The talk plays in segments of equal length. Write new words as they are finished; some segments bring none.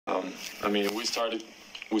I mean, we started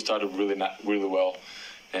really well,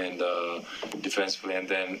 and defensively, and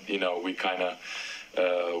then we kind of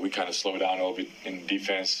slowed down a little bit in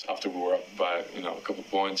defense after we were up by a couple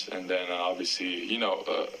points, and then obviously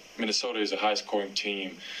Minnesota is a high scoring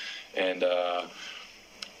team, and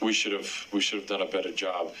we should have done a better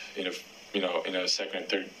job in a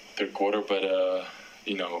second and third quarter, but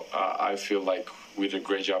I feel like we did a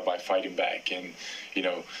great job by fighting back and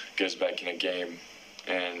get us back in a game,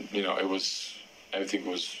 and everything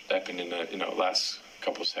was happened in the last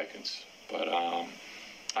couple seconds, but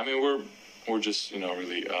I mean we're just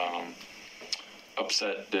really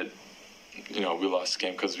upset that we lost the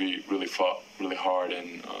game because we really fought really hard,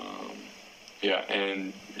 and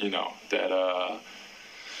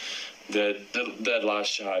that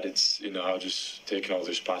last shot, it's I'll just take all the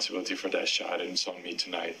responsibility for that shot, and it's on me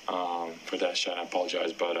tonight for that shot. I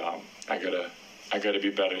apologize, but I gotta be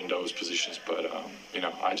better in those positions. But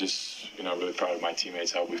I just really proud of my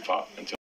teammates, how we fought until